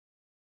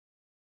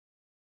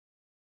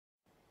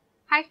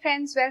Hi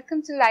friends,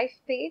 welcome to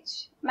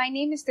LifePage. My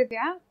name is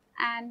Divya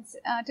and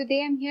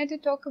today I'm here to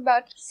talk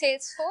about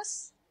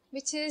Salesforce,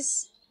 which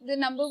is the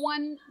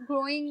 #1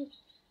 growing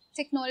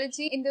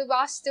technology in the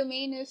vast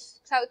domain of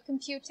cloud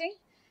computing.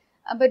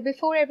 But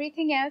before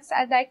everything else,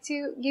 I'd like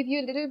to give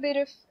you a little bit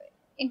of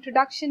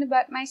introduction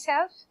about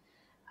myself.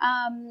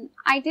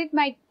 I did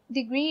my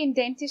degree in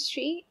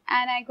dentistry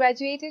and I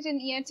graduated in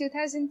year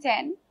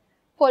 2010,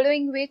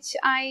 following which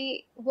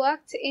I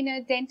worked in a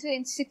dental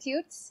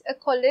institute, a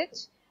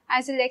college,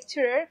 as a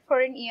lecturer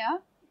for an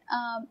year,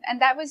 and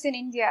that was in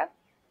India.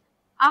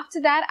 After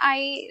that,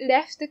 I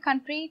left the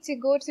country to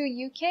go to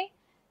UK,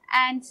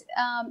 and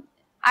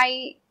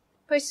I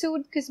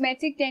pursued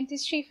cosmetic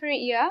dentistry for a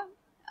year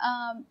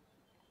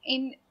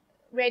in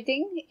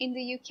Reading in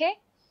the UK.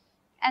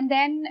 And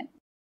then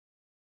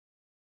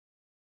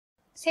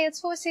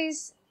Salesforce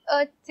is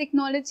a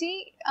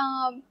technology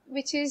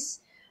which is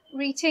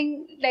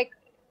reaching like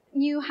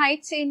new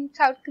heights in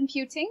cloud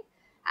computing.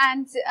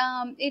 And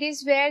it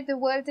is where the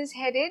world is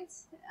headed,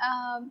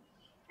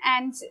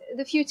 and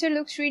the future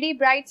looks really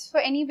bright for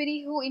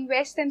anybody who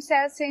invests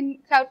themselves in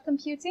cloud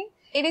computing.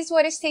 It is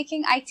what is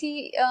taking IT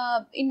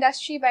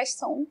industry by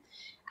storm.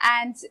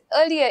 And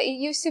earlier it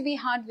used to be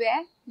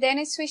hardware, then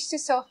it switched to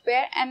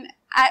software, and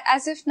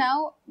as of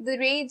now,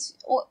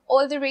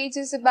 all the rage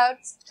is about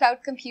cloud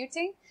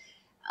computing.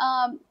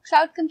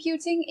 Cloud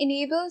computing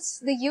enables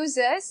the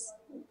users,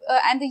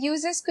 and the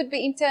users could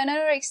be internal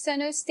or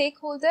external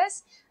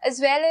stakeholders, as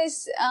well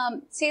as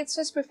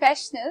Salesforce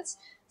professionals,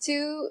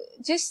 to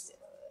just,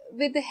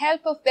 with the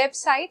help of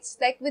websites,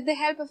 like with the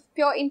help of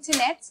pure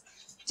internet,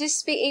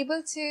 just be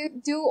able to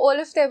do all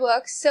of their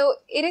work. So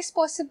it is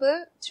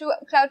possible through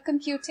cloud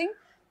computing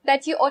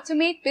that you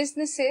automate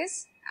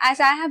businesses,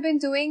 as I have been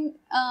doing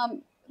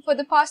for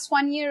the past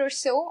 1 year or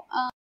so.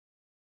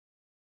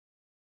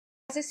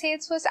 As a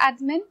Salesforce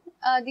admin,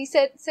 the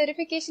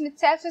certification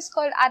itself is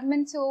called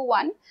Admin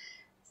 201.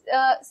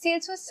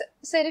 Salesforce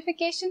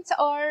certifications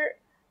are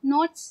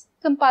not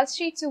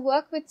compulsory to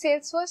work with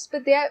Salesforce,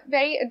 but they are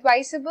very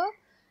advisable.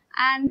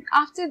 And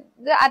after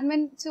the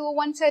Admin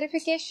 201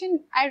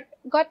 certification, I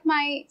got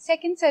my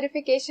second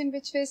certification,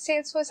 which was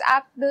Salesforce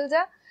App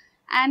Builder.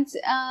 And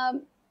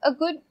a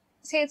good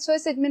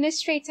Salesforce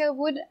administrator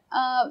would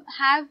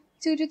have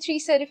 2 to 3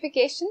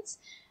 certifications.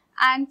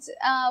 And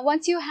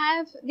once you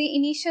have the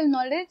initial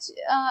knowledge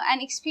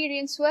and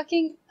experience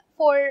working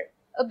for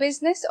a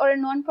business or a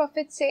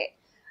non-profit, say,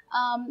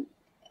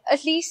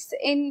 at least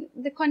in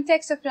the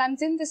context of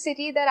London, the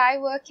city that I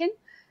work in,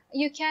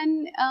 you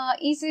can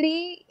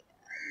easily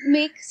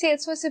make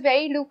Salesforce a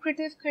very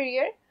lucrative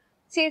career.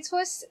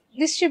 Salesforce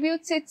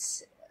distributes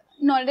its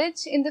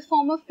knowledge in the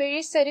form of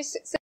various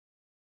certificates.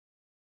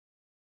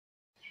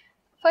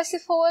 First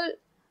of all,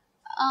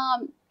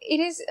 it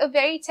is a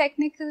very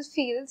technical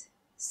field.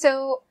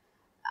 So,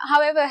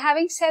 however,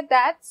 having said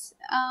that,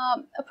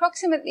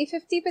 approximately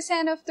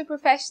 50% of the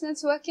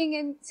professionals working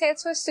in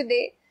Salesforce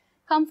today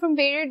come from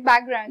varied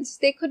backgrounds.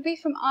 They could be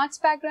from arts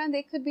background,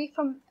 they could be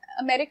from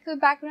a medical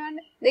background,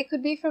 they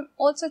could be from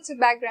all sorts of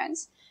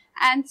backgrounds.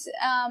 And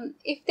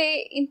if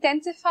they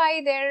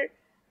intensify their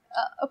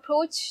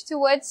approach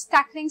towards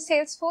tackling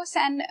Salesforce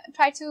and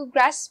try to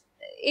grasp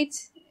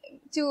it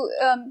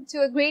to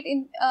a great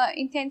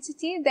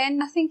intensity, then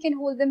nothing can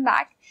hold them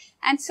back.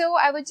 And so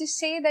I would just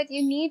say that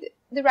you need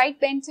the right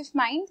bent of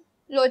mind.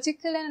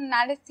 Logical and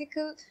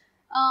analytical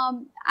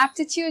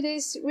aptitude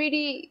is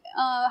really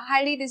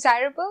highly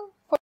desirable.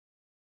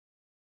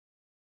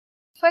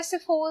 First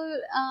of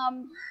all,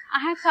 I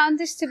have found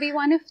this to be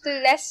one of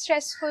the less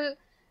stressful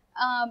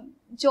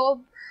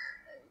job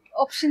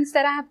options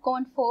that I have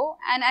gone for.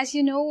 And as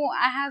you know,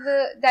 I have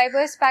a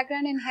diverse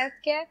background in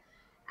healthcare.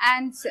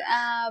 And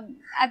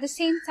at the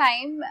same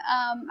time,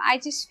 I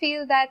just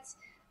feel that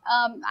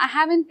I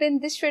haven't been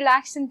this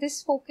relaxed and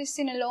this focused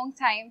in a long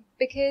time,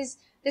 because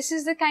this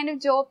is the kind of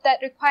job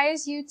that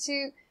requires you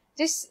to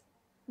just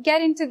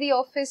get into the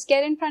office,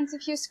 get in front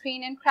of your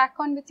screen and crack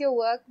on with your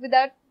work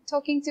without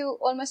talking to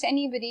almost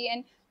anybody.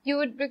 And you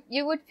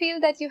would feel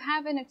that you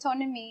have an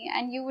autonomy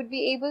and you would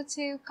be able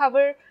to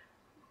cover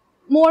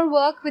more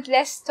work with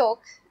less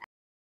talk.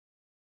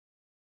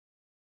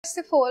 First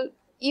of all,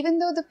 even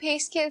though the pay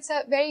scales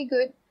are very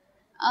good,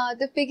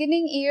 the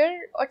beginning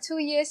year or 2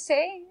 years,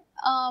 say,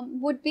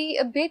 would be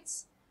a bit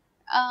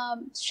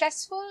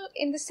stressful,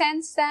 in the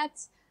sense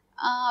that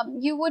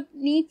you would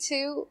need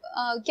to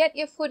get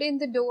your foot in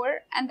the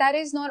door, and that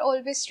is not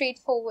always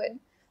straightforward.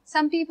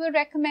 Some people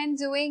recommend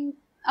doing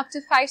up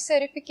to 5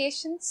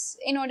 certifications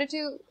in order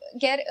to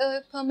get a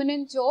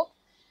permanent job,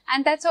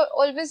 and that's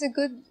always a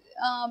good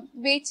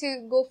way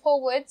to go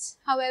forwards.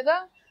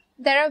 However,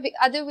 there are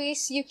other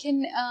ways you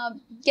can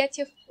get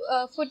your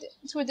foot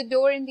through the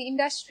door in the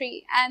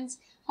industry. And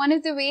one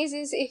of the ways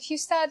is if you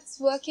start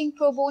working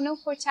pro bono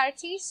for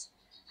charities,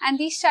 and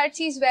these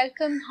charities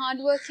welcome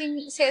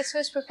hardworking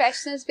Salesforce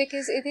professionals,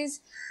 because it is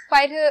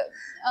quite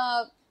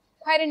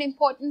an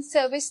important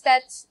service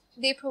that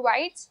they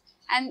provide,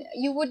 and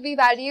you would be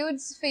valued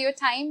for your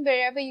time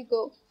wherever you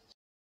go.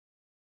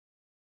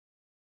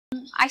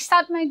 I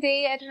start my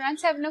day at around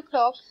 7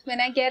 o'clock when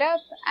I get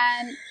up,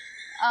 and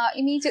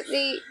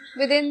immediately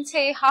within,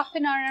 say, half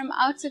an hour, I'm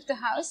out of the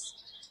house,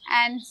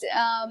 and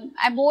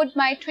I board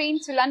my train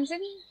to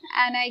London,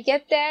 and I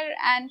get there,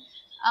 and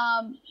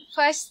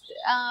first,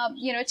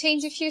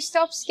 change a few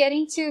stops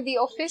getting to the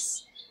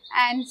office.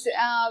 And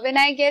when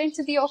I get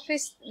into the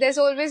office, there's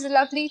always a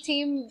lovely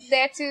team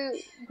there to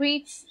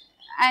greet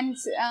and,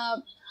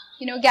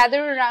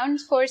 gather around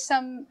for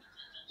some,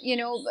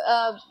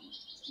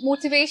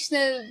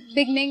 motivational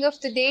beginning of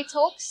the day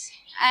talks.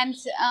 And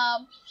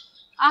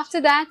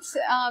after that,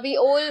 we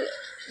all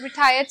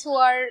retire to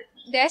our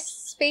desk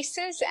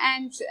spaces,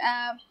 and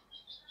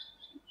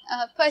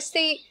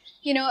firstly,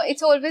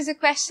 it's always a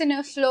question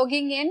of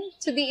logging in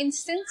to the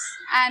instance,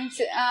 and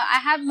I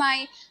have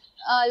my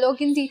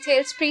login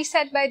details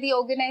preset by the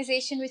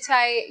organization which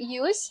I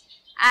use,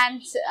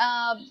 and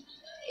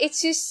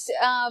it's just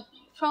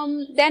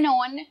from then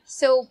on,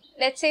 so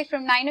let's say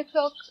from 9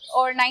 o'clock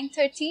or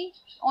 9:30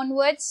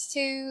 onwards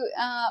to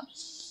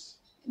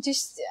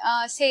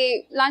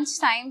say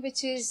lunchtime,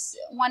 which is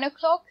 1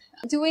 o'clock,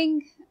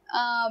 doing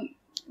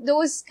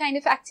those kind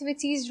of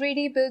activities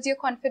really build your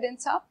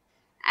confidence up.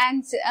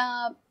 And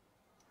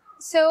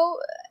so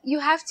you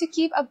have to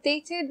keep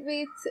updated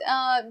with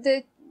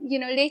the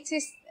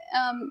latest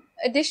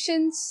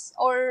additions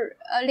or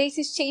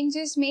latest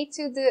changes made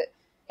to the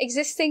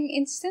existing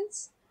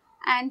instance,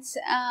 and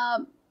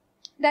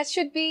that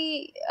should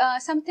be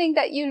something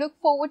that you look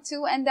forward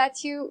to and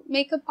that you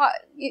make a part,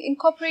 you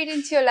incorporate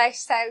into your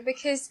lifestyle,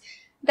 because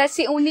that's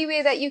the only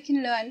way that you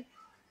can learn.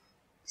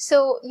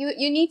 So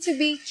you need to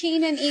be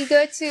keen and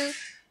eager to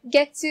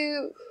get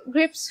to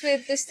grips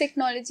with this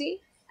technology,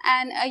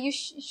 and you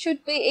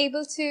should be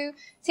able to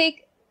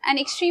take an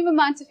extreme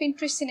amount of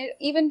interest in it,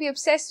 even be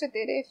obsessed with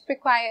it if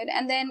required,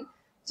 and then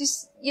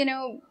just,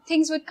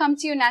 things would come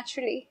to you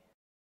naturally.